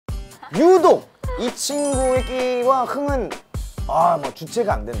유독 이 친구의 끼와 흥은 뭐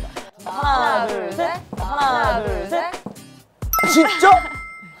주체가 안 된다. 하나 둘 셋. 하나 둘 셋. 진짜?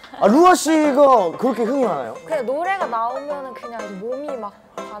 루아 씨가 그렇게 흥이 많아요? 그냥 노래가 나오면은 그냥 몸이 막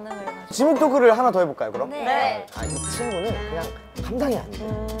반응을 해가지고. 지목 토크를 하나 더 해볼까요, 그럼? 네. 이 친구는 그냥 감당이 안 돼.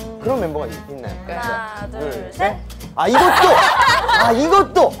 그런 멤버가 있나요? 하나 둘 셋.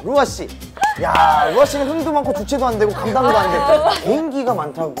 이것도 루아 씨. 야, 루아 씨는 흥도 많고 주체도 안 되고 감당도 안 되고 개인기가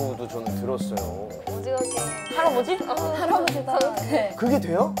많다고도 저는 들었어요. 오징어게임. 할아버지? 할아버지다. 네. 그게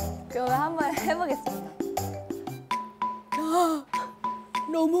돼요? 그러면 한번 해보겠습니다.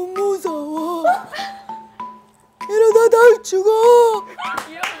 너무 무서워. 이러다 날 죽어.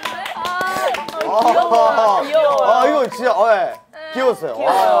 귀여워요. 이거 진짜 귀여웠어요.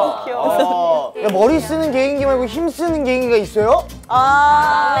 귀여웠어. 머리 쓰는 개인기 말고 힘 쓰는 개인기가 있어요?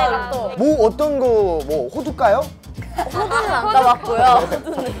 막내가 또. 뭐 어떤 거 호두까요? 호두는 안 따봤고요.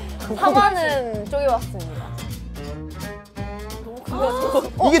 사과는 쪼개봤습니다.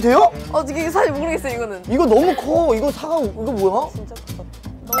 이게 돼요? 이게 사실 모르겠어요 이거는. 이거 너무 커. 이거 이거 뭐야? 진짜 크다.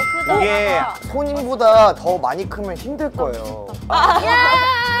 너무 크다. 이게 손님보다 더 많이 크면 힘들 거예요.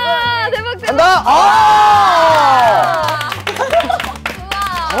 야 대박 대박. 간다!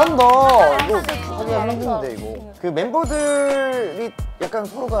 잘한다. 이거 하기가 힘든데 이거. 그 멤버들이 약간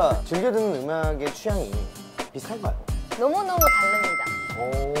서로가 즐겨 듣는 음악의 취향이 비슷한가요? 너무너무 다릅니다.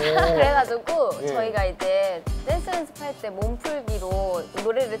 그래가지고 예. 저희가 이제 댄스 연습할 때 몸풀기로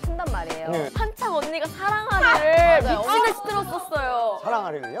노래를 튼단 말이에요. 네. 한창 언니가 사랑하리를 맞아요. 미친 듯이 들었었어요.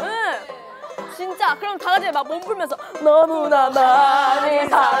 사랑하리를요? 응. 진짜 그럼 다 같이 막 몸 풀면서 너무나 많이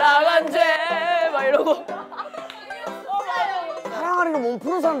사랑한 죄 막 이러고. 사랑하리를 몸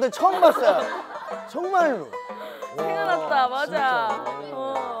푸는 사람들 처음 봤어요. 정말로. 생각났다. 맞아.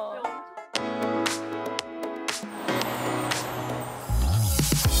 진짜.